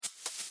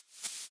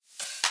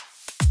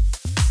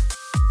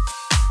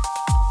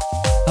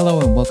Hello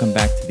and welcome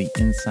back to the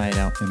Inside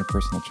Out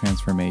Interpersonal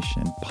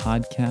Transformation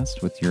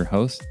podcast with your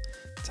host,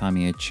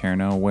 Tommy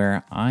Cherno,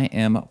 where I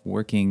am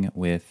working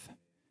with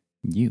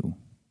you.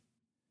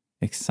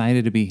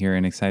 Excited to be here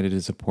and excited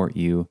to support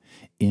you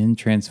in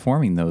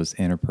transforming those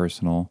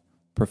interpersonal,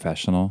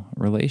 professional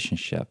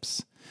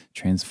relationships.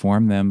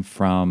 Transform them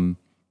from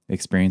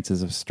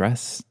experiences of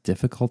stress,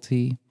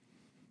 difficulty,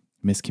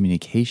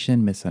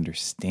 miscommunication,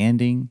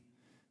 misunderstanding,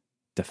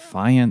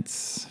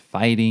 defiance,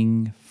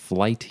 fighting,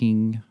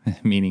 flighting,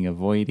 meaning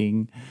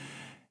avoiding,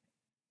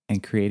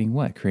 and creating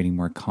what? Creating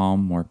more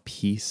calm, more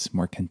peace,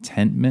 more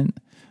contentment,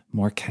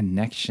 more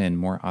connection,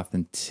 more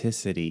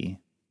authenticity,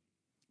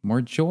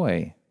 more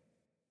joy,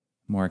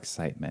 more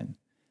excitement.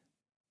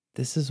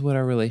 This is what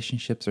our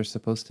relationships are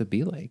supposed to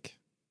be like.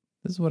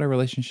 This is what our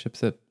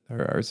relationships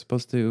are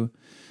supposed to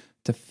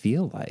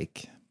feel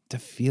like, to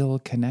feel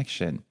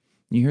connection.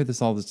 You hear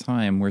this all the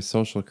time. We're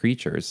social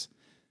creatures.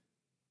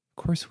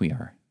 Of course we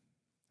are.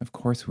 Of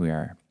course we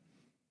are.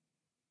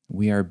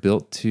 We are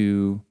built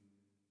to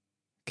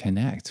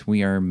connect.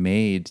 We are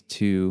made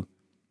to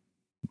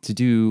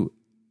do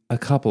a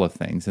couple of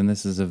things. And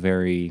this is a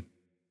very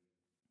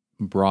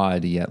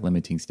broad yet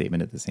limiting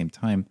statement at the same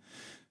time.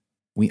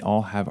 We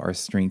all have our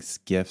strengths,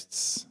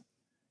 gifts,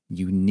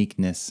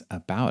 uniqueness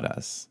about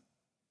us.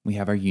 We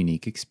have our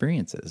unique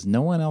experiences.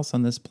 No one else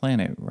on this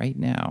planet right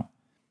now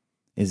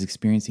is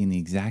experiencing the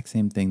exact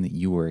same thing that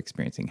you are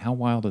experiencing. How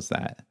wild is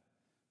that?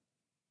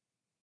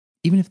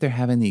 Even if they're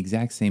having the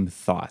exact same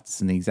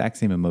thoughts and the exact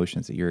same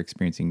emotions that you're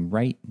experiencing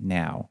right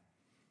now,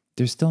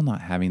 they're still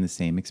not having the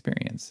same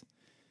experience.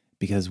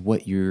 Because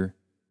what you're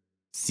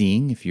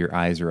seeing, if your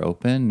eyes are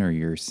open or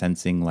you're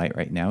sensing light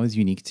right now, is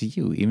unique to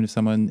you. Even if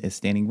someone is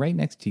standing right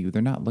next to you,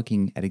 they're not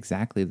looking at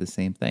exactly the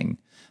same thing.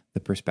 The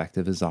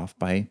perspective is off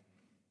by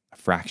a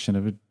fraction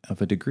of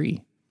a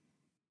degree.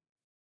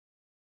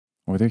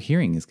 Or their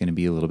hearing is going to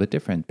be a little bit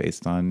different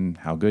based on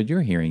how good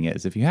your hearing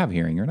is, if you have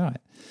hearing or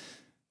not.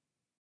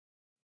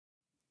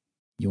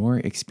 Your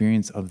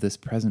experience of this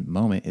present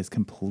moment is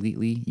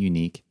completely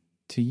unique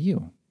to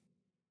you.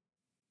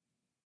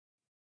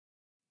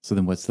 So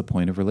then what's the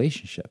point of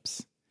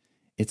relationships?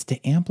 It's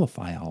to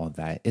amplify all of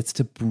that. It's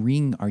to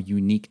bring our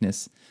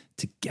uniqueness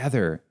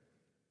together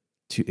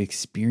to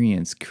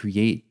experience,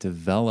 create,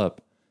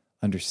 develop,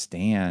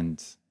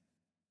 understand,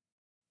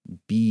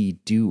 be,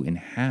 do, and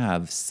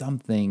have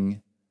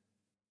something,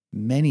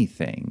 many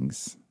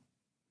things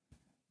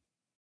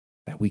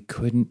that we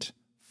couldn't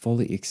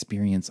fully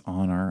experience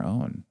on our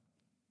own.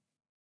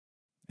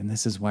 And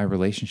this is why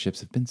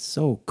relationships have been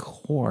so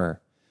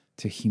core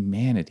to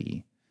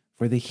humanity,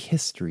 for the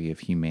history of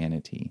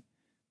humanity.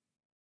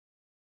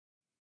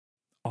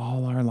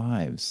 All our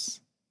lives,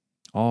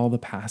 all the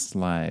past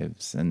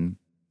lives, and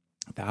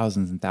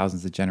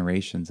thousands of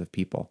generations of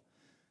people,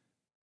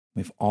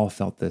 we've all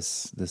felt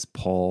this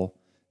pull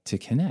to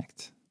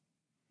connect.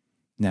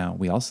 Now,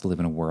 we also live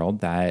in a world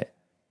that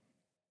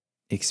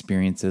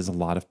experiences a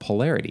lot of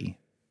polarity.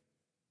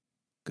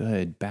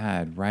 Good,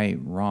 bad, right,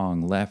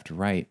 wrong, left,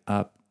 right,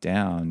 up,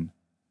 down,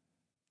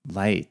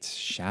 light,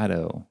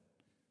 shadow.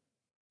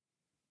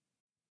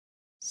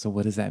 So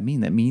what does that mean?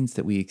 That means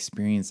that we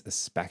experience a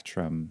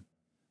spectrum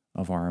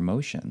of our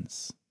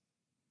emotions.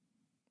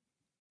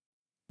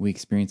 We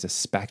experience a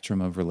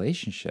spectrum of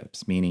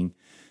relationships, meaning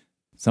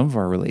some of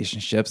our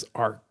relationships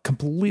are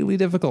completely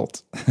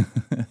difficult.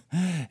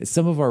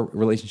 Some of our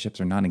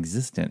relationships are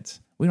non-existent.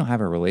 We don't have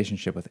a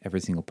relationship with every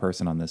single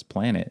person on this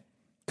planet.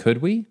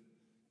 Could we?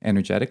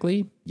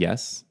 Energetically,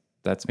 yes.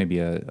 That's maybe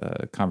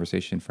a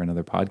conversation for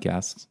another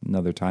podcast,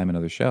 another time,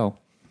 another show.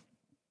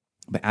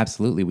 But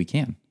absolutely we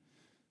can.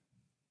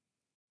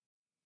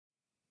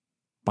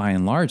 By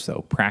and large,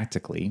 though,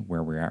 practically,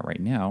 where we're at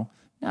right now,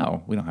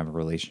 no, we don't have a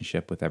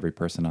relationship with every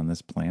person on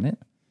this planet.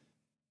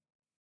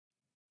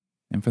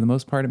 And for the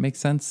most part, it makes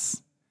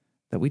sense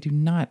that we do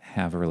not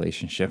have a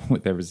relationship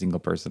with every single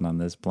person on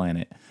this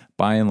planet.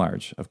 By and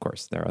large, of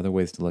course, there are other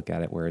ways to look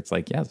at it where it's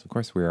like, yes, of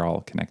course, we are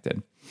all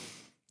connected.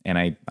 And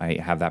I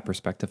have that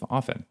perspective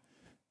often.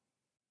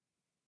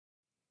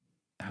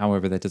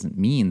 However, that doesn't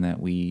mean that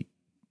we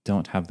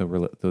don't have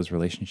those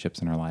relationships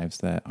in our lives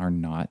that are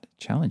not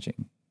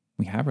challenging.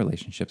 We have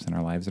relationships in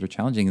our lives that are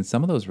challenging. And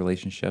some of those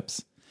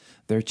relationships,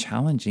 they're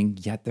challenging,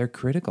 yet they're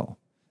critical.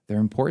 They're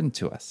important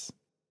to us.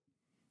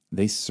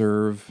 They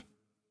serve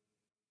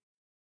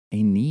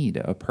a need,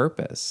 a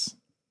purpose.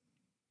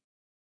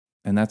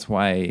 And that's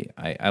why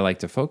I like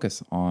to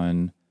focus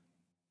on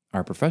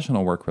our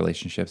professional work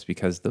relationships,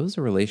 because those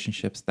are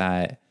relationships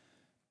that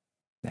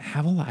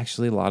have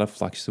actually a lot of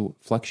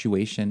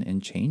fluctuation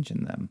and change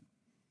in them.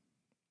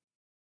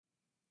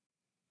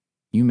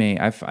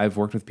 I've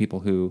worked with people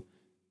who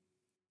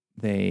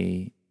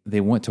they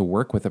want to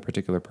work with a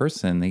particular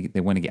person.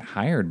 They want to get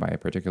hired by a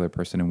particular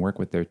person and work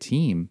with their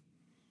team.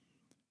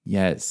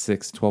 Yet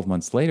 12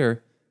 months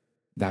later,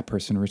 that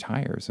person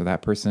retires, or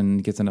that person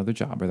gets another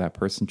job, or that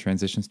person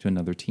transitions to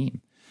another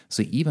team.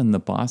 So even the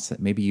boss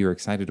that maybe you're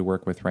excited to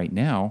work with right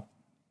now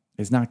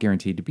is not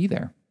guaranteed to be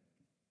there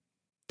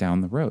down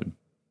the road.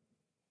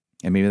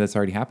 And maybe that's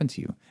already happened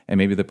to you. And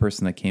maybe the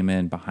person that came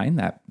in behind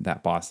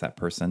that boss, that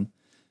person,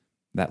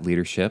 that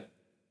leadership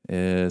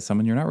is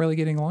someone you're not really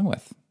getting along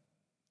with.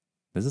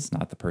 This is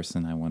not the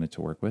person I wanted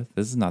to work with.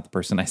 This is not the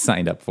person I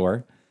signed up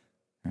for,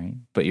 right?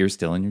 But you're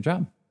still in your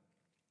job.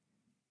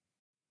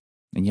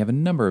 And you have a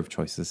number of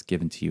choices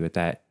given to you at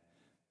that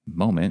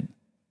moment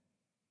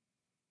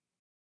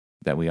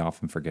that we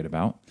often forget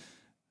about.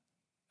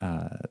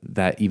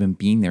 That even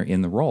being there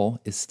in the role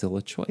is still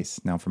a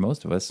choice. Now, for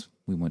most of us,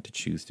 we want to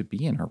choose to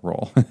be in our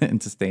role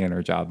and to stay in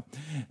our job.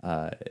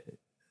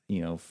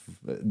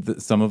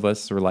 Some of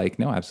us are like,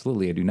 no,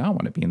 absolutely, I do not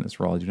want to be in this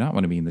role. I do not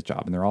want to be in the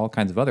job. And there are all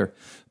kinds of other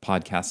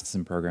podcasts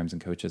and programs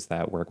and coaches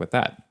that work with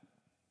that.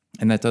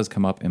 And that does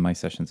come up in my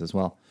sessions as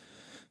well.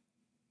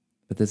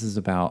 But this is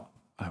about,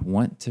 I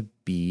want to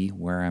be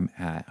where I'm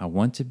at. I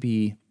want to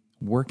be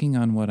working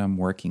on what I'm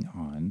working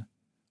on.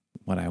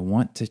 What I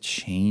want to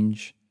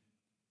change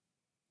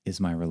is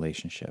my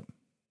relationship.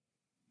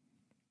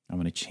 I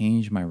want to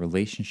change my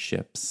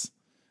relationships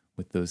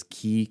with those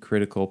key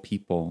critical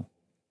people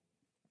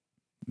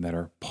that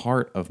are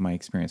part of my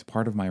experience,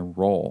 part of my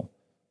role,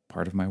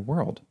 part of my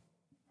world.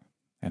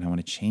 And I want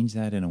to change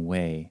that in a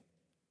way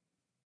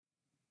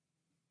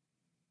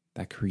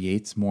that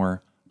creates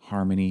more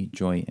harmony,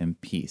 joy, and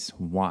peace.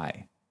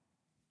 Why?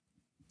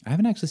 I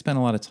haven't actually spent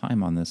a lot of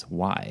time on this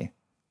why.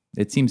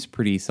 It seems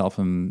pretty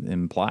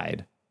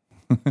self-implied.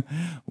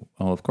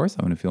 Well, of course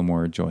I want to feel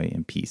more joy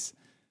and peace.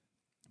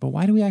 But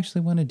why do we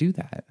actually want to do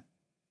that?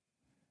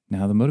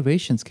 Now, the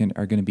motivations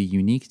are going to be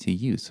unique to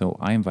you, so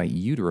I invite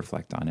you to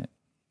reflect on it.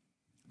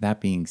 That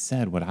being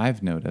said, what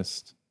I've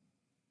noticed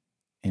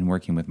in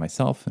working with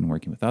myself and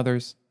working with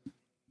others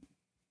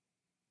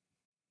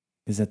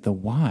is that the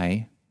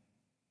why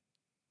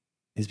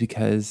is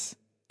because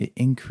it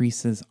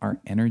increases our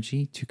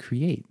energy to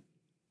create,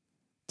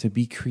 to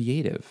be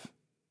creative.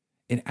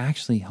 It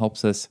actually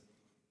helps us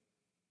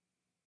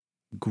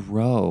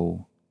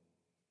grow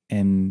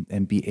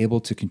and be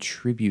able to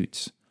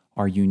contribute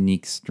our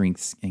unique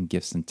strengths and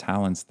gifts and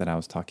talents that I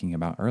was talking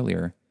about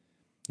earlier.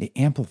 It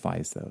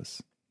amplifies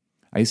those.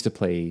 I used to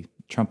play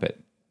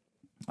trumpet.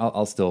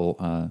 I'll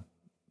still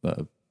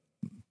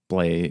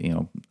play,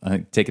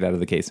 take it out of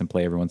the case and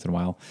play every once in a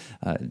while,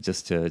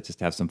 just to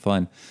have some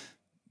fun.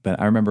 But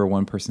I remember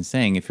one person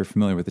saying, if you're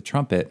familiar with the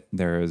trumpet,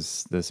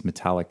 there's this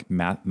metallic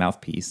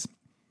mouthpiece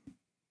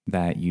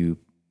that you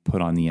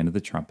put on the end of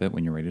the trumpet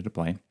when you're ready to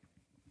play.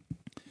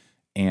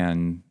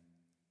 And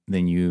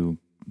then you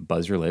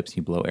buzz your lips,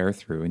 you blow air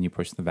through, and you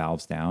push the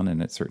valves down.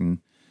 And at certain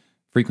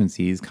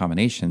frequencies,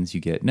 combinations, you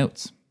get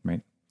notes,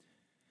 right?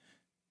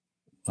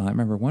 Well, I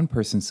remember one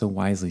person so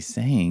wisely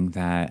saying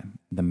that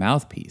the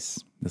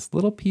mouthpiece, this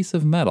little piece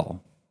of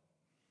metal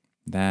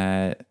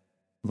that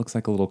looks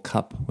like a little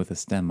cup with a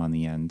stem on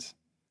the end,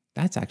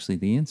 that's actually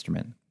the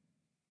instrument.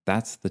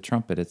 That's the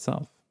trumpet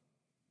itself.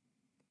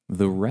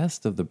 The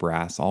rest of the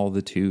brass, all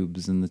the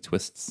tubes and the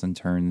twists and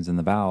turns and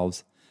the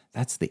valves,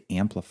 that's the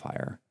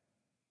amplifier.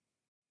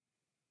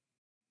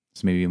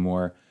 So maybe a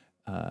more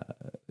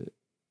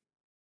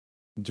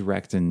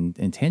direct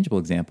and tangible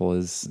example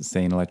is,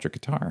 say, an electric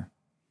guitar.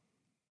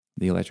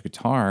 The electric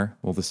guitar,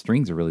 well, the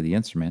strings are really the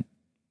instrument,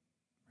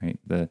 right?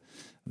 The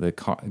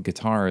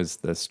guitar is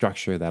the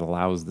structure that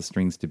allows the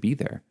strings to be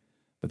there,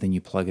 but then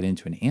you plug it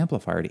into an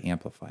amplifier to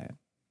amplify it.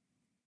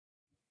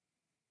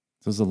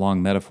 So this is a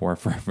long metaphor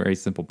for a very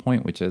simple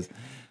point, which is,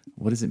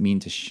 what does it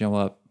mean to show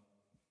up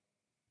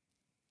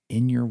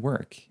in your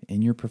work,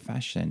 in your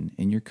profession,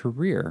 in your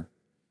career,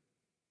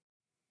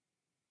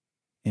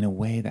 in a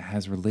way that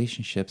has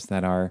relationships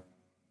that are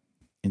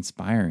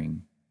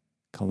inspiring,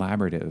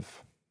 collaborative,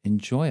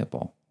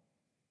 enjoyable?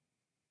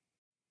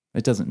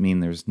 It doesn't mean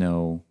there's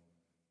no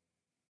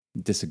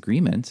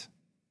disagreement.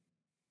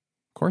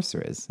 Of course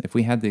there is. If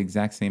we had the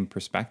exact same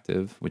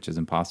perspective, which is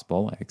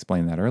impossible, I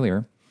explained that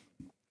earlier,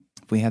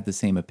 if we had the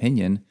same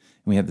opinion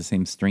and we had the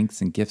same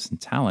strengths and gifts and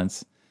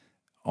talents,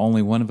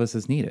 only one of us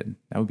is needed.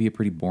 That would be a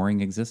pretty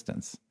boring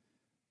existence.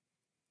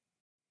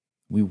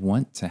 We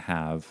want to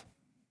have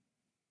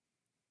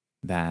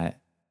that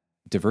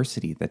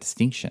diversity, that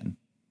distinction.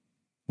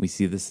 We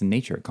see this in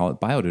nature, call it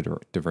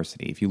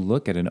biodiversity. If you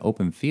look at an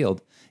open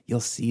field, you'll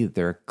see that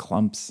there are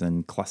clumps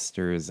and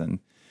clusters and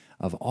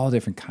of all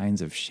different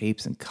kinds of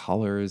shapes and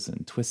colors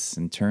and twists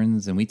and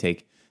turns. And we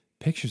take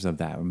pictures of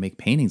that or make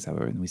paintings of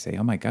it. And we say,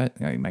 oh my God,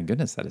 my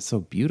goodness, that is so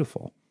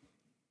beautiful.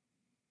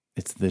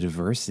 It's the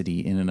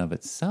diversity in and of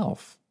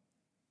itself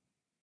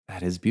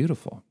that is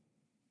beautiful.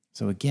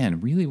 So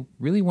again, really,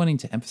 really wanting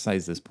to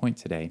emphasize this point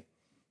today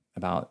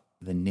about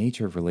the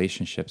nature of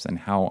relationships and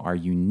how our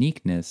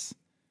uniqueness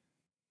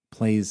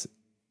plays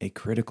a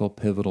critical,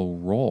 pivotal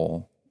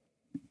role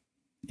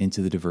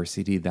into the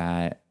diversity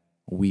that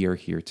we are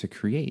here to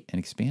create and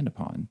expand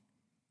upon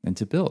and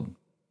to build.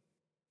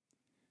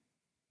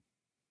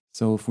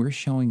 So if we're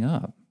showing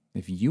up,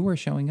 if you are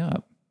showing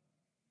up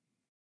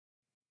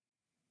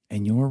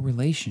in your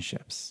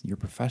relationships, your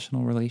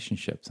professional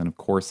relationships, and of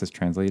course this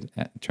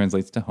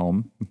translates to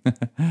home,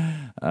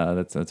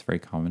 that's very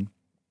common.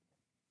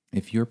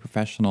 If your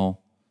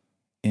professional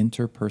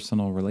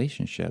interpersonal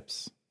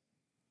relationships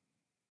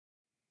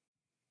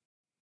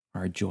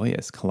are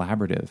joyous,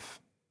 collaborative,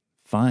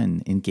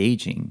 fun,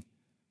 engaging,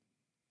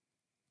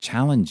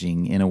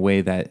 challenging in a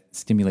way that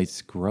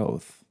stimulates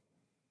growth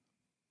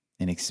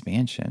and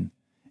expansion,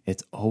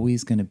 it's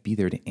always going to be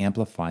there to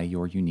amplify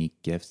your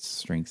unique gifts,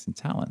 strengths, and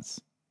talents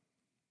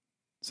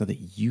so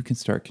that you can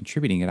start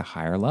contributing at a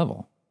higher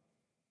level.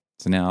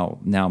 So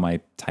now my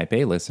type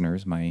A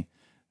listeners, my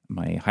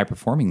high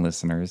performing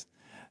listeners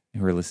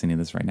who are listening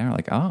to this right now are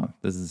like, oh,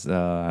 this is,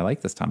 I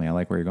like this, Tommy. I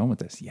like where you're going with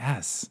this.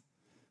 Yes.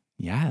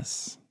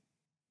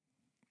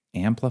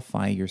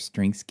 Amplify your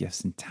strengths,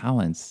 gifts, and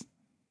talents.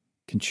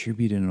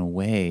 Contribute in a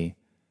way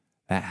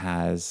that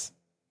has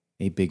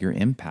a bigger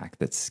impact,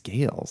 that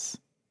scales,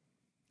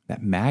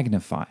 that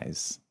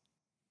magnifies.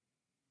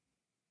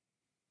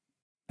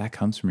 That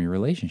comes from your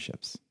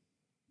relationships.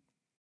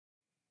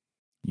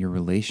 Your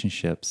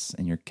relationships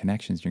and your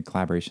connections, your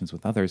collaborations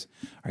with others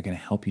are going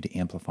to help you to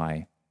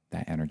amplify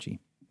that energy.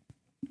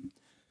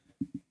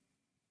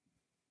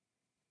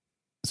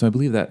 So I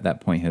believe that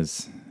that point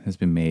has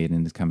been made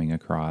and is coming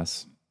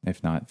across.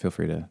 If not, feel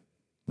free to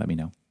let me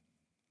know.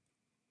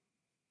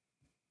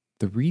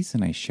 The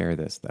reason I share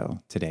this, though,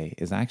 today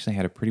is I actually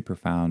had a pretty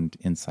profound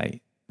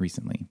insight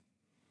recently.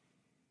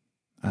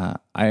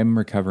 I'm a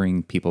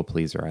recovering people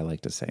pleaser, I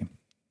like to say,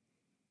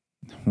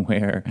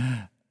 where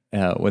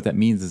what that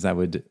means is I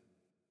would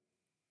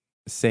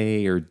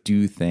say or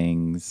do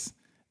things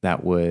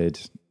that would,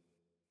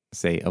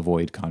 say,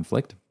 avoid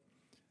conflict.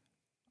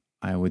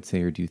 I would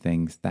say or do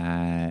things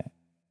that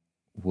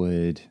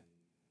would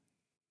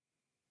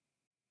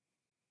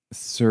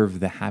serve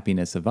the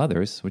happiness of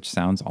others, which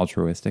sounds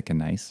altruistic and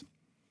nice,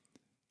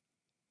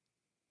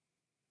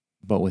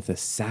 but with a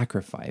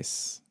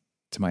sacrifice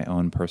to my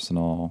own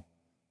personal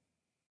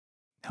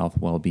health,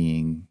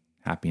 well-being,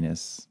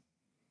 happiness,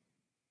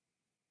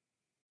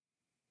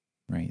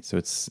 right? So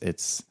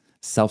it's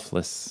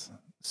selfless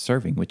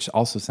serving, which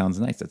also sounds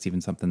nice. That's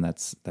even something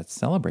that's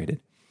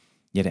celebrated.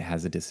 Yet it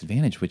has a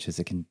disadvantage, which is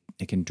it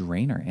can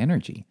drain our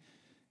energy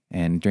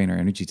and drain our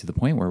energy to the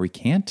point where we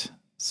can't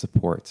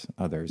support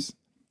others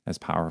as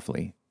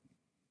powerfully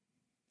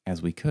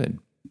as we could.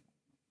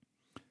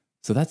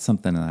 So that's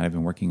something that I've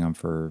been working on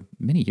for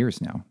many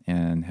years now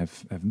and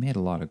have made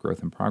a lot of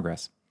growth and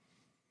progress.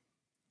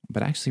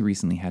 But I actually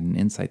recently had an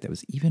insight that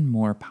was even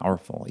more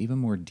powerful, even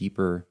more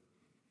deeper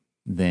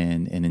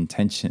than an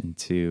intention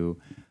to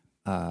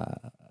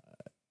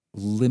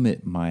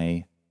limit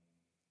my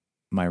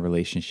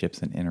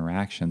relationships and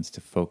interactions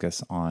to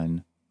focus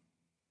on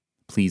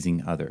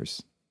pleasing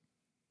others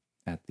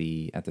at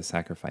the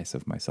sacrifice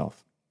of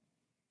myself.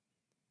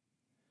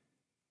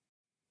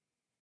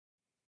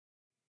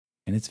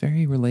 And it's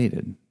very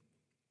related,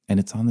 and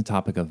it's on the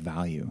topic of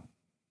value.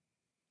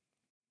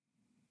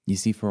 You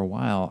see, for a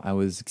while, I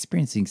was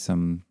experiencing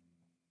some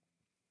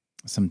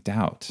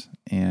doubt,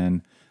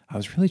 and I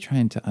was really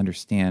trying to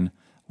understand,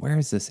 where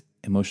does this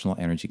emotional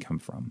energy come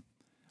from?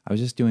 I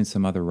was just doing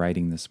some other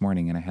writing this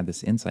morning, and I had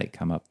this insight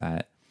come up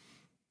that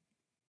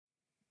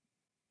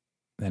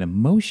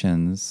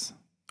emotions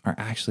are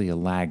actually a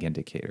lag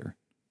indicator.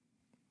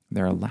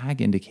 They're a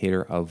lag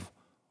indicator of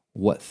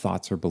what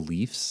thoughts or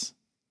beliefs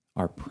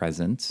are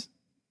present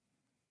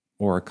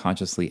or are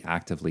consciously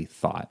actively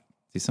thought.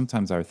 See,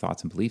 sometimes our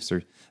thoughts and beliefs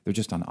they're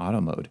just on auto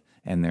mode,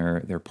 and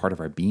they're part of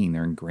our being.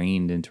 They're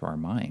ingrained into our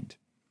mind.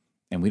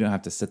 And we don't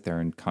have to sit there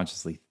and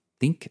consciously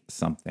think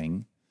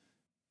something.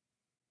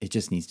 It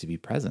just needs to be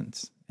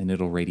present, and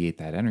it'll radiate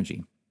that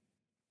energy.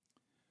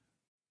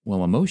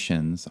 Well,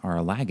 emotions are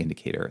a lag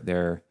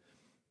indicator.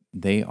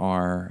 They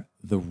are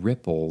the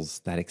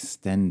ripples that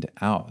extend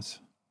out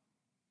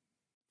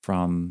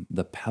from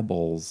the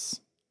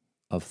pebbles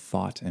of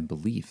thought and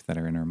belief that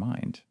are in our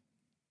mind.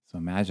 So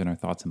imagine our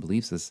thoughts and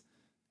beliefs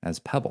as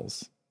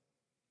pebbles,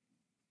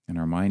 and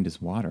our mind is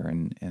water.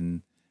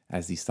 And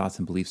as these thoughts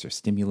and beliefs are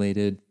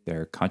stimulated,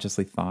 they're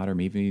consciously thought, or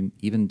maybe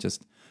even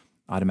just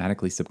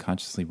automatically,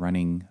 subconsciously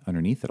running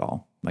underneath it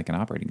all, like an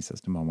operating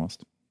system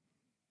almost.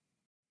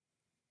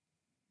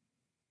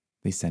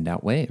 They send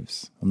out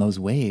waves. And those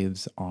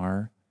waves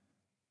are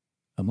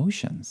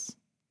emotions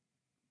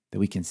that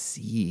we can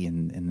see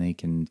and they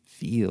can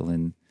feel,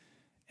 and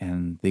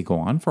they go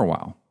on for a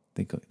while.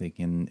 They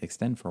can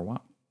extend for a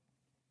while.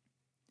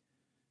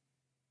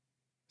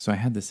 So I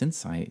had this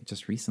insight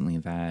just recently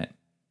that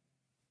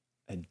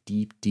a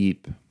deep,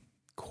 deep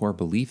core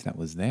belief that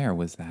was there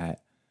was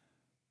that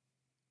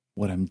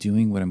what I'm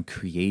doing, what I'm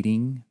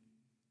creating,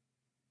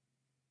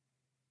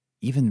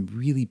 even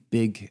really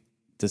big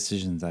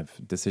decisions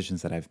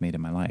that I've made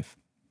in my life,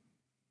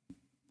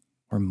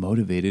 are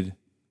motivated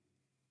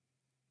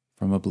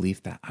from a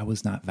belief that I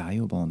was not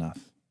valuable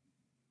enough,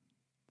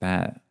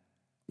 that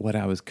what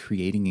I was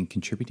creating and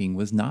contributing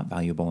was not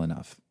valuable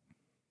enough.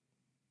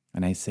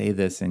 And I say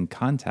this in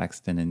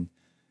context and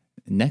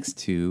next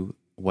to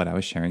what I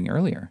was sharing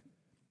earlier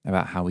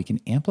about how we can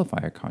amplify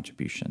our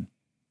contribution.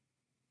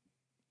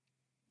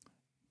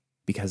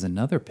 Because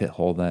another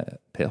pitfall I've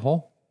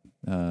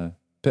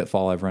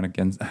run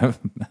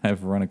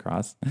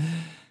across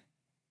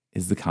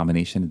is the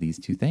combination of these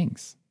two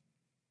things.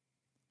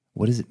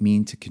 What does it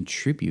mean to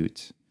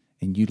contribute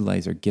and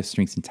utilize our gifts,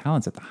 strengths, and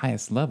talents at the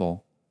highest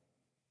level,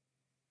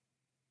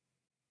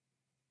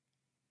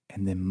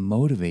 and then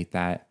motivate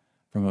that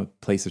from a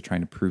place of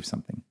trying to prove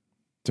something,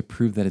 to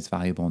prove that it's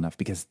valuable enough,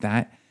 because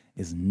that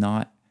is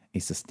not a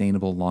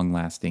sustainable,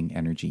 long-lasting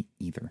energy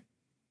either.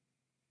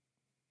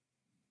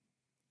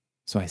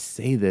 So I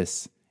say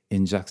this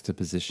in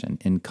juxtaposition,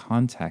 in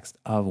context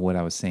of what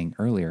I was saying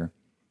earlier,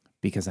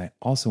 because I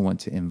also want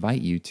to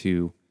invite you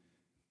to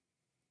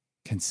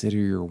consider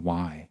your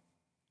why,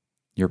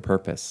 your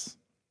purpose.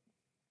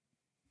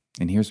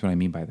 And here's what I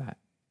mean by that.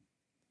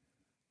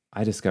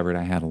 I discovered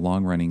I had a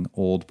long-running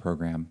old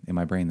program in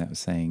my brain that was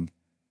saying,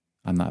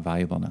 I'm not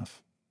valuable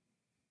enough,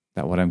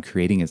 that what I'm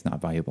creating is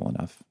not valuable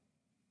enough.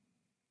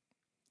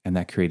 And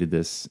that created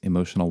this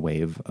emotional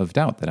wave of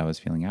doubt that I was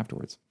feeling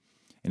afterwards.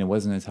 And it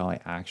wasn't until I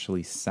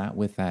actually sat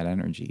with that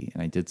energy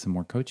and I did some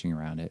more coaching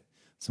around it,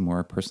 some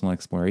more personal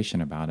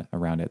exploration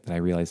around it, that I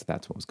realized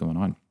that's what was going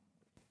on.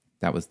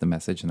 That was the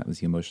message, and that was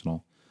the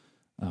emotional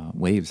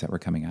waves that were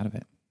coming out of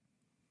it.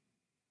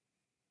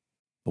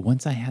 But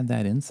once I had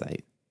that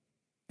insight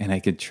and I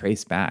could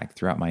trace back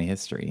throughout my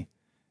history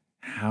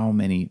how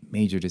many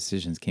major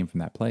decisions came from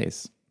that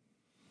place,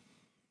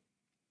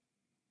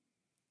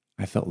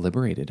 I felt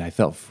liberated. I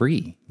felt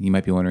free. You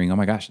might be wondering, oh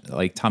my gosh,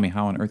 like Tommy,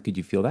 how on earth could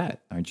you feel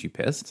that? Aren't you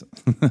pissed?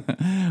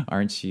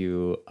 Aren't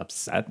you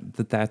upset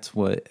that that's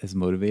what has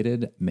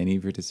motivated many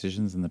of your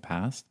decisions in the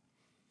past?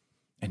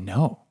 And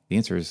no, the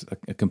answer is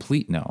a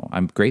complete no.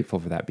 I'm grateful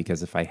for that,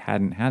 because if I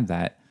hadn't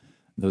had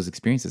those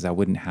experiences, I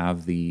wouldn't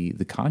have the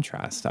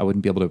contrast. I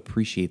wouldn't be able to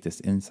appreciate this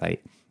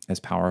insight as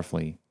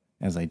powerfully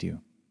as I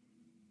do.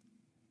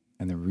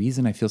 And the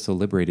reason I feel so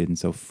liberated and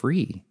so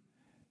free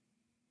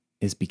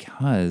is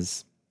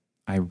because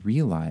I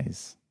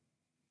realize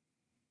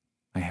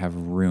I have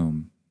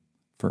room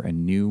for a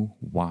new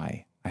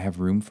why. I have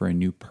room for a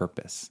new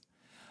purpose.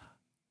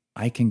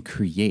 I can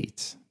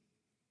create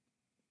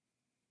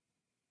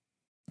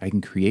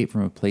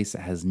from a place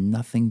that has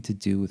nothing to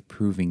do with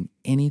proving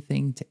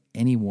anything to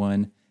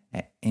anyone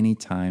at any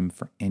time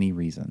for any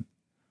reason.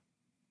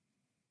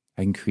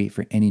 I can create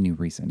for any new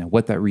reason. Now,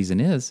 what that reason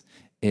is,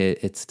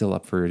 it's still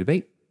up for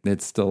debate.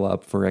 It's still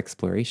up for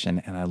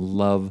exploration. And I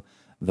love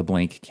the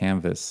blank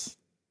canvas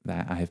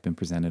that I have been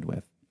presented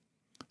with.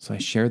 So I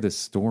share this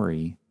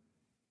story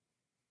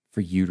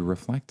for you to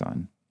reflect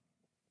on.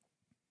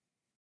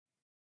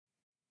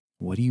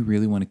 What do you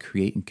really want to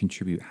create and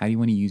contribute? How do you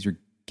want to use your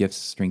gifts,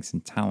 strengths,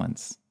 and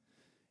talents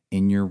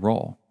in your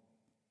role?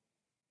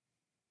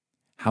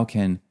 How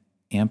can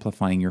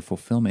amplifying your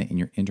fulfillment in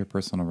your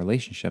interpersonal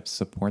relationships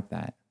support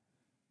that?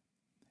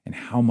 And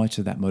how much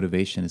of that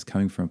motivation is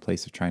coming from a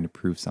place of trying to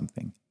prove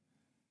something?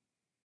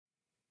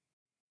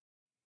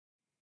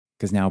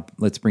 Because now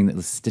let's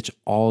stitch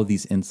all of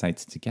these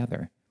insights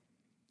together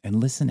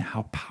and listen to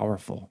how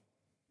powerful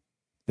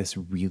this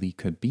really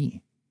could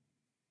be.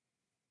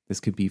 This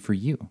could be for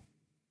you.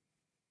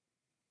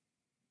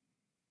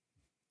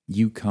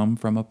 You come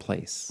from a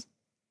place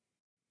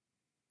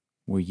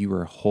where you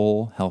are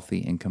whole,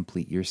 healthy, and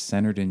complete. You're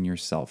centered in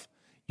yourself.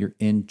 Your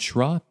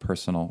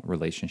intrapersonal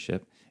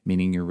relationship,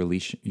 meaning your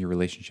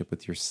relationship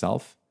with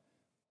yourself,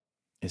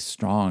 is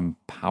strong,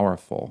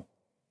 powerful,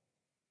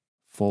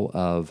 full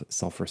of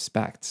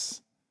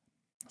self-respect,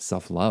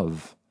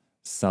 self-love,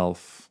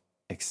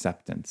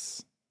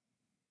 self-acceptance.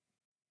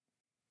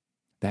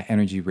 That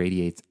energy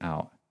radiates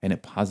out and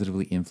it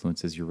positively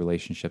influences your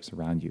relationships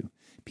around you.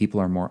 People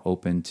are more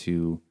open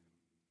to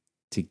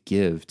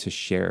give, to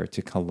share,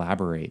 to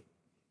collaborate,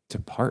 to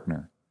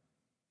partner,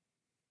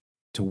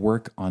 to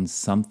work on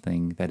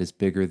something that is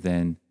bigger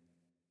than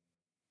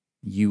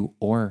you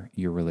or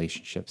your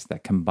relationships,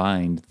 that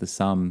combined, the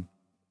sum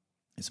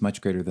is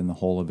much greater than the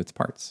whole of its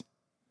parts.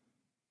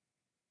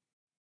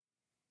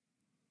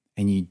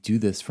 And you do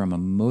this from a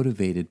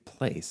motivated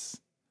place,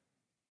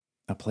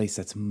 a place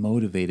that's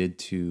motivated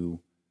to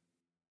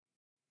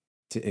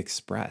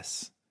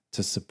express,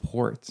 to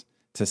support,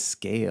 to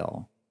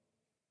scale,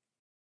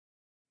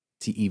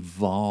 to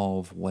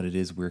evolve what it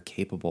is we're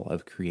capable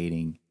of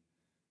creating,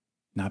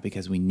 not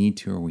because we need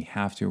to or we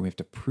have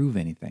to prove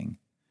anything,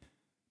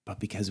 but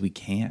because we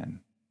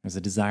can. There's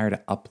a desire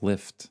to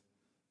uplift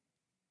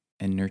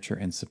and nurture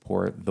and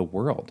support the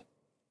world,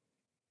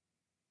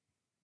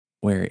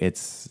 where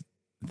it's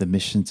the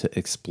mission to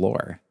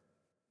explore,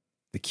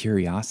 the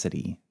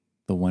curiosity,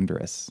 the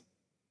wondrous.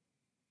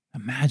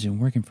 Imagine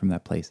working from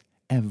that place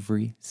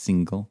every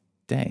single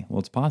day. Well,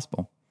 it's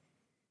possible.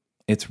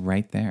 It's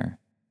right there.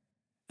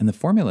 And the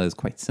formula is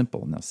quite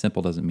simple. Now,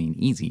 simple doesn't mean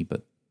easy,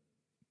 but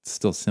it's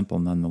still simple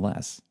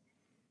nonetheless.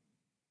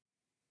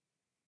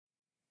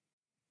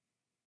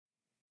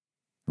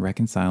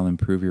 Reconcile and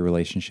improve your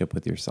relationship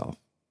with yourself.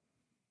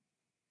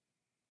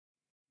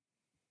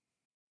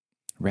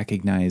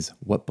 Recognize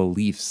what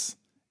beliefs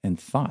and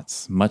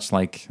thoughts, much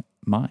like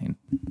mine,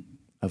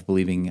 of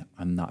believing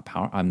I'm not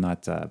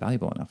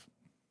valuable enough.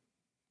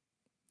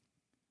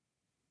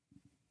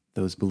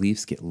 Those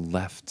beliefs get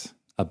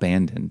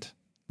abandoned,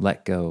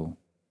 let go,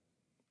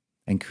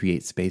 and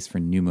create space for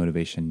new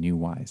motivation, new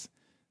whys.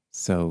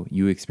 So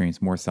you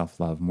experience more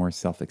self-love, more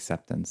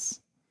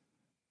self-acceptance,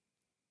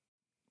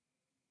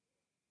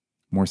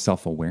 more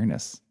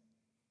self-awareness.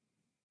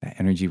 That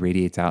energy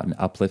radiates out and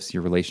uplifts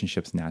your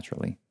relationships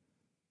naturally.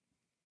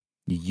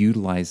 You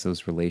utilize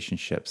those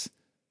relationships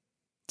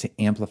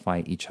to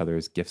amplify each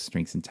other's gifts,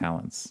 strengths, and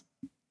talents.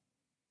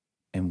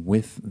 And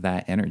with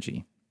that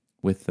energy,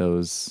 with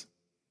those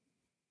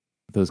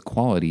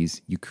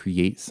qualities, you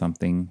create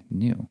something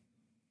new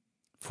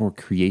for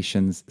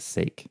creation's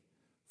sake,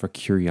 for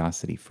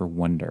curiosity, for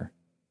wonder.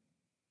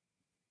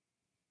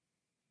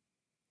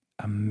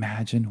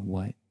 Imagine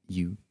what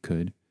you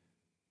could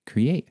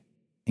create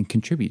and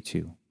contribute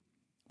to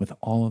with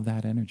all of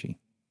that energy.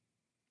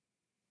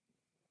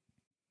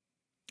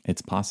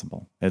 It's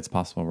possible. It's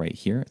possible right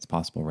here. It's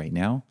possible right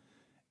now.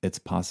 It's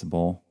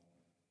possible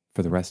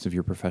for the rest of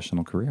your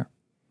professional career,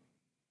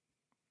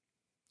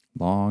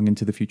 long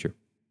into the future,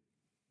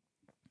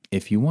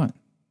 if you want.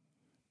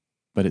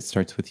 But it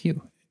starts with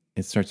you.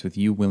 It starts with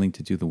you willing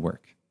to do the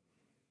work.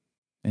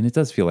 And it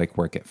does feel like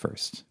work at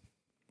first.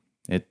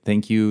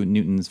 Thank you,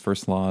 Newton's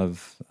first law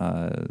of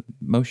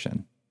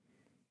motion,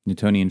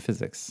 Newtonian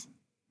physics.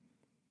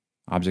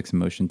 Objects in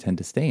motion tend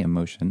to stay in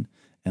motion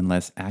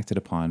unless acted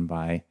upon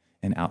by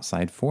an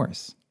outside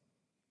force.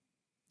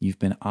 You've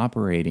been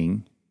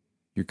operating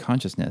your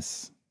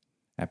consciousness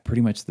at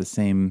pretty much the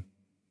same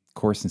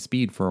course and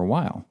speed for a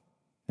while.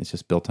 It's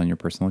just built on your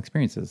personal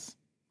experiences.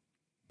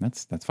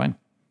 That's fine.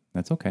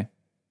 That's okay.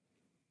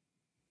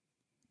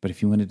 But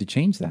if you wanted to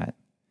change that,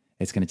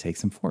 it's going to take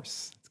some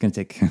force. It's going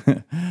to take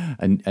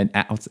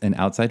an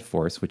outside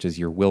force, which is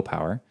your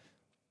willpower,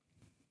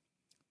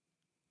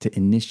 to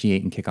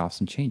initiate and kick off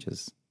some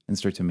changes and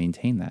start to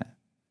maintain that.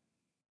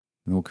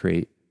 And we'll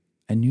create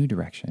a new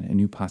direction, a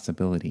new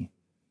possibility.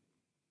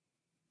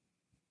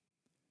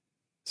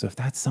 So if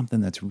that's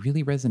something that's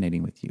really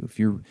resonating with you, if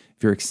you're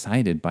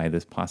excited by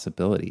this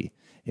possibility,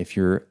 if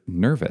you're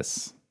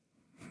nervous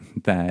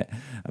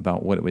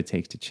about what it would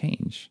take to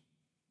change,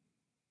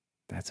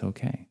 that's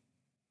okay.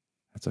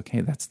 That's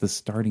okay. That's the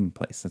starting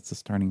place. That's the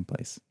starting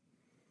place.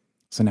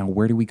 So now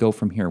where do we go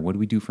from here? What do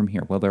we do from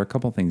here? Well, there are a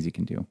couple of things you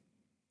can do.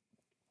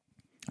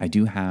 I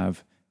do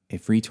have a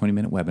free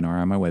 20-minute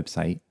webinar on my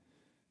website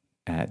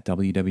at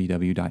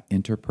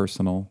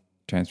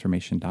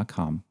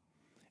www.interpersonaltransformation.com.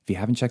 If you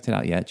haven't checked it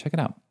out yet, check it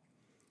out.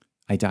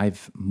 I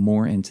dive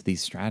more into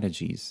these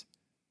strategies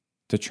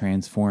to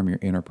transform your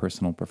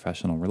interpersonal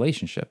professional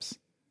relationships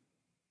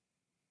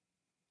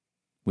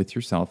with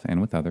yourself and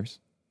with others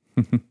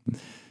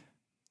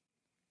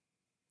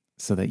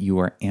so that you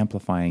are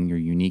amplifying your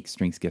unique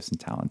strengths, gifts, and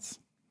talents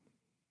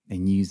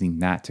and using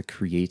that to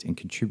create and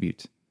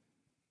contribute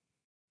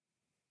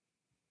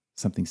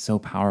something so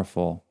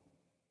powerful,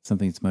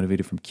 something that's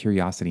motivated from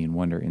curiosity and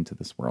wonder into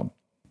this world.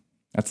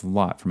 That's a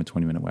lot from a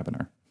 20-minute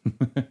webinar.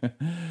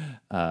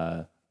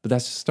 But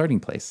that's just a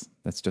starting place.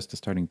 That's just a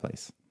starting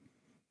place.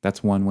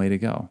 That's one way to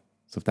go.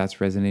 So if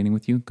that's resonating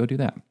with you, go do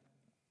that.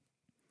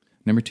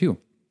 Number 2,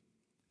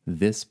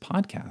 this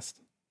podcast.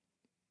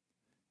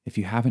 If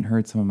you haven't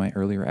heard some of my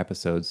earlier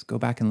episodes, go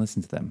back and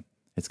listen to them.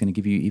 It's going to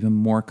give you even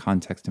more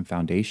context and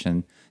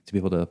foundation to be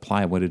able to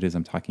apply what it is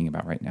I'm talking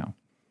about right now.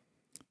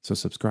 So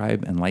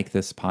subscribe and like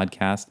this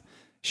podcast.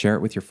 Share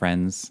it with your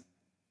friends.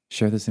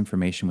 Share this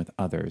information with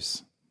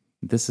others.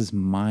 This is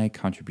my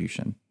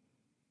contribution.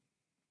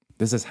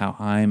 This is how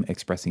I'm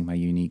expressing my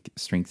unique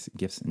strengths,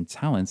 gifts, and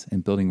talents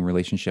and building a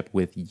relationship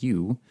with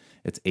you.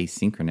 It's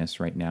asynchronous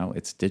right now.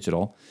 It's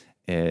digital.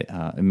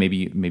 Maybe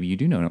you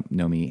do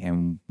know me,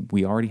 and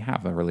we already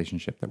have a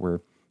relationship that we're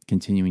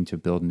continuing to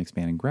build and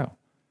expand and grow.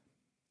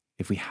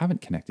 If we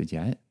haven't connected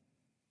yet,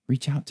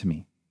 reach out to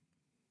me.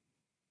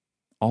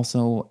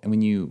 Also,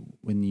 when you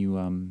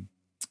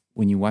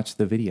watch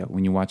the video,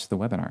 when you watch the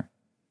webinar,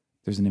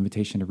 there's an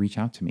invitation to reach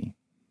out to me.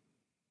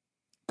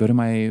 Go to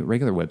my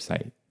regular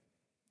website,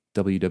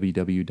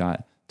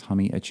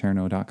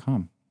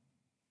 www.tommyacherno.com,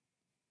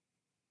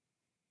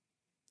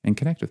 and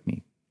connect with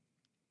me.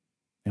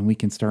 And we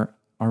can start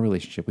our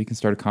relationship. We can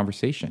start a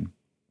conversation.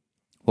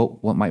 Well,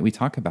 what might we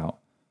talk about?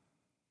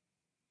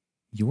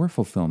 Your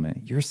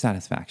fulfillment, your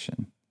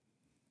satisfaction.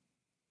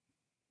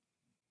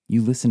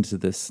 You listen to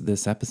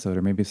this episode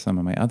or maybe some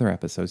of my other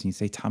episodes and you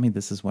say, Tommy,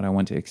 this is what I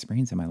want to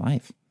experience in my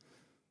life.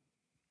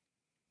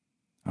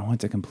 I want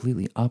to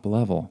completely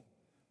up-level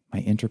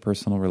my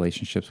interpersonal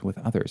relationships with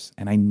others.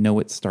 And I know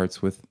it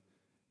starts with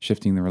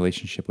shifting the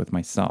relationship with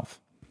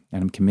myself.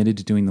 And I'm committed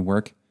to doing the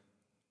work,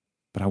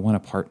 but I want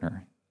a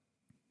partner.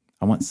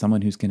 I want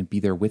someone who's going to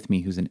be there with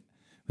me, who's an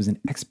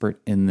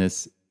expert in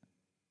this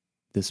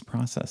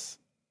process,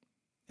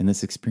 in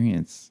this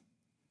experience,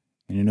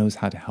 and who knows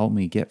how to help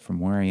me get from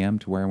where I am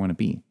to where I want to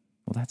be.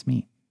 Well, that's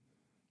me.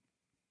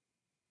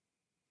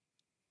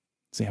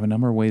 So you have a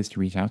number of ways to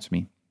reach out to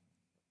me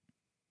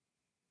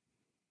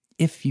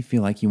if you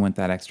feel like you want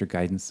that extra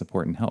guidance,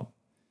 support, and help.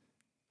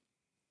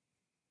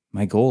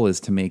 My goal is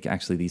to make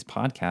actually these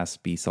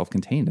podcasts be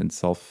self-contained and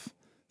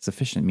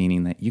self-sufficient,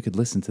 meaning that you could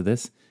listen to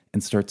this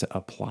and start to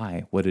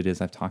apply what it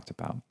is I've talked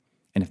about.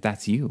 And if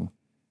that's you,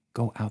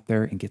 go out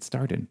there and get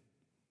started.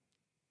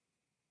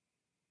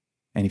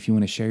 And if you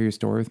want to share your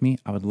story with me,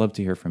 I would love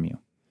to hear from you.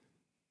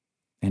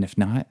 And if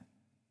not,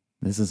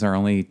 this is our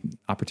only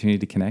opportunity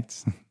to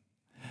connect,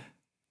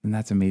 then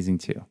that's amazing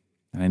too.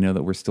 And I know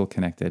that we're still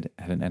connected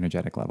at an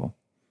energetic level.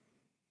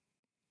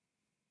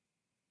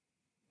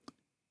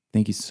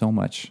 Thank you so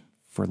much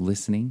for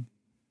listening.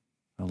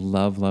 I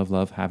love, love,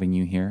 love having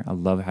you here. I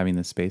love having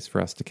this space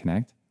for us to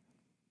connect.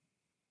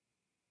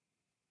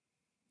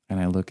 And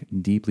I look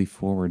deeply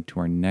forward to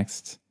our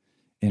next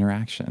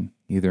interaction.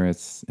 Either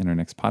it's in our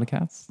next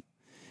podcast,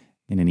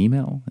 in an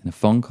email, in a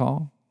phone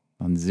call,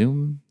 on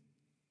Zoom,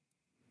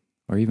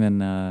 or even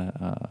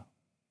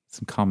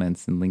some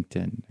comments in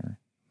LinkedIn or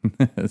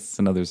it's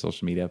another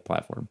social media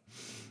platform.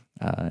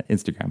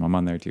 Instagram, I'm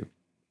on there too.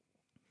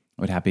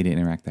 I would be happy to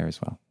interact there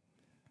as well.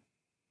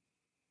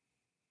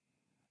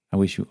 I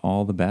wish you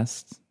all the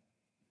best.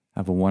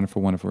 Have a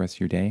wonderful, wonderful rest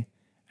of your day,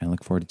 and I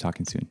look forward to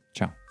talking soon.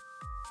 Ciao.